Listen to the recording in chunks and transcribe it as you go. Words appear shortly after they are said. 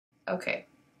Okay,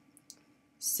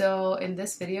 so in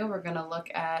this video we're going to look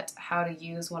at how to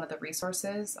use one of the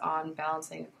resources on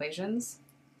balancing equations.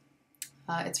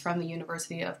 It's from the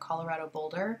University of Colorado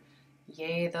Boulder.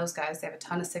 Yay, those guys. They have a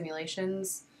ton of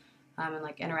simulations and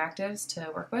like interactives to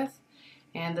work with,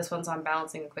 and this one's on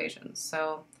balancing equations.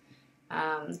 So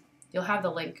you'll have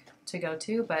the link to go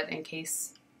to, but in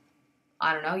case,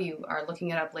 I don't know, you are looking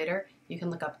it up later, you can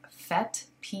look up PhET,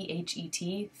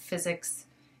 P-H-E-T, Physics,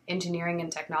 Engineering and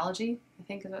Technology, I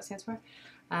think is what it stands for,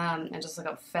 and just look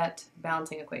up PhET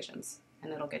balancing equations,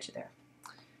 and it'll get you there.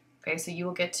 Okay, so you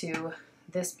will get to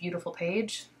this beautiful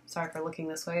page. Sorry for looking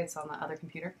this way, it's on the other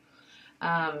computer.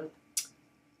 All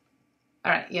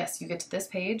right, yes, you get to this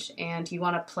page, and you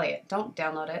want to play it. Don't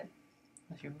download it.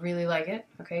 If you really like it,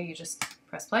 okay, you just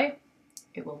press play.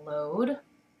 It will load,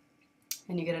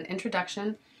 and you get an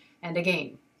introduction and a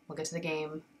game. We'll get to the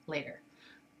game later.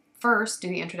 First, do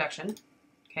the introduction,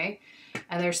 okay?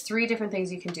 And there's 3 different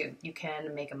things you can do. You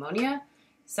can make ammonia,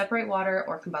 separate water,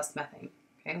 or combust methane.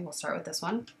 Okay, we'll start with this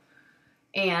one.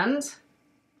 And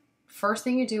first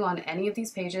thing you do on any of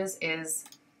these pages is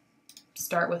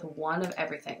start with one of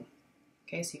everything.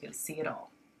 Okay, so you can see it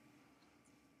all.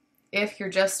 If you're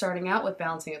just starting out with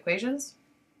balancing equations,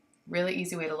 really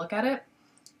easy way to look at it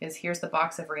is here's the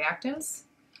box of reactants,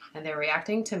 and they're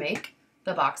reacting to make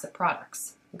the box of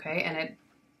products. Okay, and it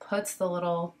puts the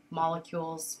little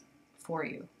molecules for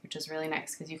you, which is really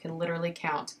nice because you can literally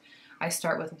count. I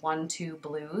start with 1, 2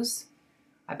 blues.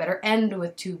 I better end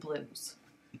with 2 blues.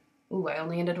 Ooh, I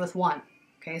only ended with 1.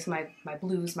 Okay, so my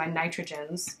blues, my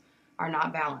nitrogens are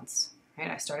not balanced. Right?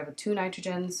 I started with 2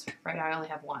 nitrogens. Right now I only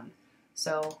have 1.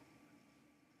 So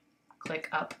click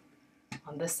up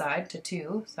on this side to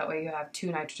 2. So that way you have 2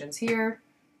 nitrogens here,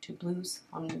 2 blues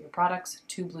on your products,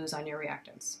 2 blues on your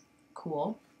reactants.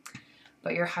 Cool.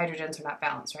 But your hydrogens are not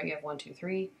balanced, right? You have 1, 2,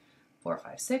 3, 4,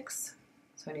 5, 6.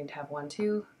 So I need to have 1,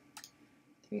 2,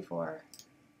 3, 4,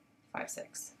 5,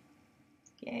 6.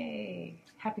 Yay.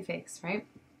 Happy face, right?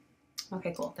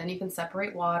 Okay, cool. Then you can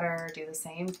separate water, do the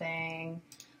same thing.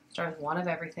 Start with one of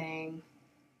everything.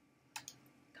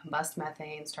 Combust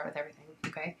methane, start with everything,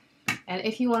 okay? And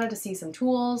if you wanted to see some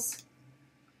tools,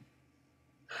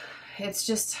 it's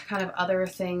just kind of other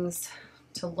things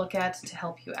to look at to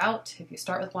help you out. If you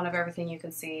start with one of everything, you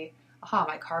can see, aha,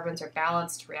 my carbons are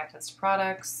balanced, reactants to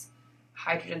products,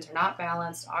 hydrogens are not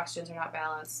balanced, oxygens are not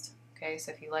balanced. Okay,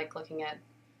 so if you like looking at,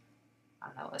 I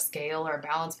don't know, a scale or a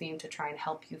balance beam to try and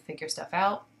help you figure stuff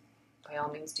out, by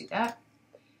all means do that.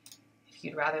 If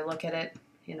you'd rather look at it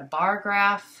in a bar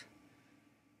graph,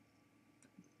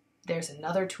 there's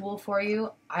another tool for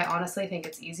you. I honestly think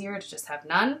it's easier to just have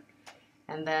none,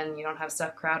 and then you don't have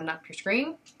stuff crowding up your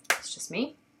screen. It's just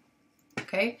me.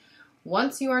 Okay,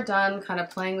 once you are done kind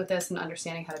of playing with this and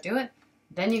understanding how to do it,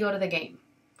 then you go to the game.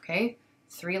 Okay,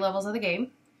 3 levels of the game.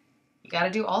 You got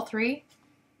to do all 3.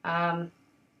 And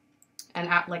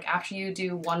after you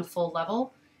do 1 full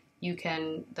level, you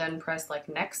can then press like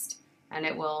next, and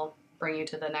it will bring you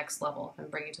to the next level and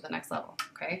bring you to the next level.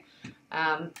 Okay,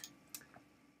 don't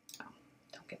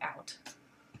get out,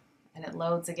 and it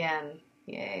loads again.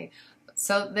 Yay!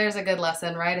 So there's a good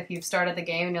lesson, right? If you've started the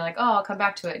game and you're like, oh, I'll come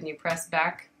back to it, and you press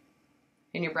back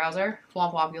in your browser,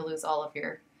 womp womp, you'll lose all of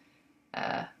your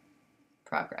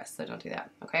progress. So don't do that.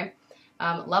 Okay.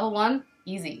 Level 1,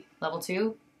 easy. Level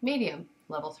 2, medium.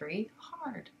 Level 3,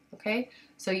 hard. Okay.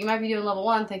 So you might be doing level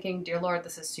 1 thinking, dear Lord,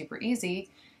 this is super easy.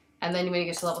 And then when you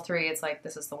get to level 3, it's like,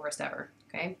 this is the worst ever.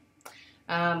 Okay.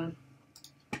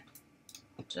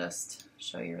 Just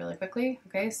show you really quickly.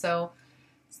 Okay. So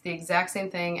it's the exact same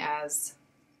thing as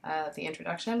the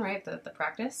introduction, right? The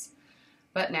practice.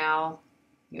 But now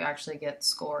you actually get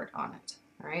scored on it.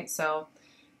 All right. So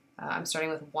I'm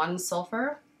starting with 1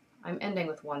 sulfur. I'm ending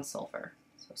with 1 sulfur.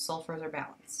 So sulfurs are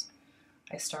balanced.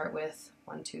 I start with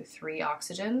 1, 2, 3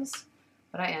 oxygens,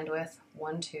 but I end with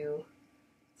 1, 2,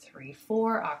 3,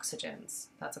 4 oxygens.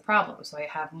 That's a problem. So I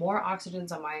have more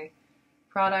oxygens on my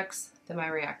products than my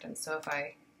reactants. So if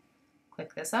I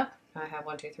click this up, I have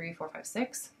 1, 2, 3, 4, 5,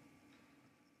 6,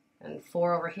 and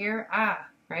 4 over here.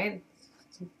 Right?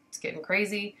 It's getting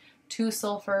crazy. 2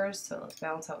 sulfurs, so let's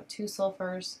balance out with 2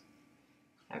 sulfurs.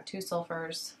 I have 2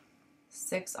 sulfurs,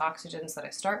 6 oxygens that I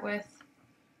start with,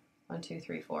 1, 2,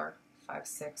 3, 4, 5,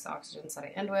 6 oxygens that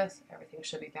I end with. Everything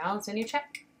should be balanced, and you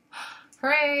check.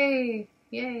 Hooray!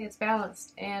 Yay, it's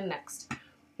balanced. And next.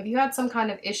 If you had some kind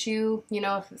of issue, you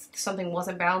know, if something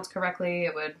wasn't balanced correctly,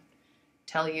 it would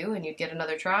tell you, and you'd get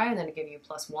another try, and then it'd give you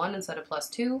 +1 instead of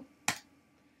 +2. And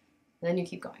then you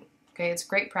keep going. Okay, it's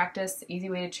great practice, easy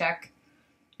way to check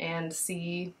and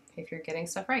see if you're getting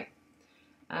stuff right.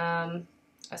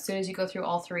 As soon as you go through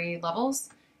all 3 levels,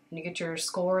 and you get your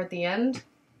score at the end,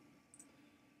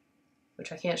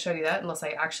 which I can't show you that unless I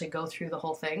actually go through the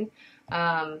whole thing.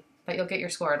 But you'll get your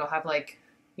score. It'll have like,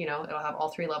 you know, it'll have all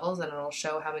 3 levels and it'll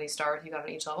show how many stars you got on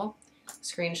each level.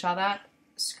 Screenshot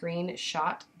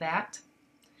that,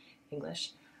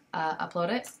 English,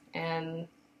 upload it, and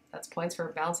that's points for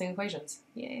balancing equations.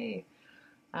 Yay.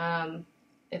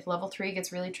 If level 3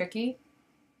 gets really tricky,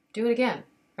 do it again,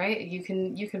 right? You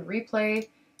can replay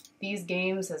these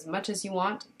games as much as you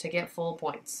want to get full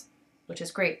points, which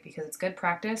is great because it's good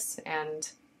practice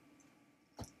and,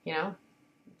 you know,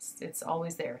 it's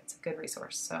always there. It's a good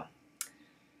resource. So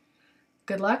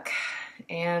good luck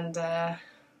and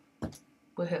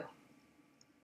woohoo.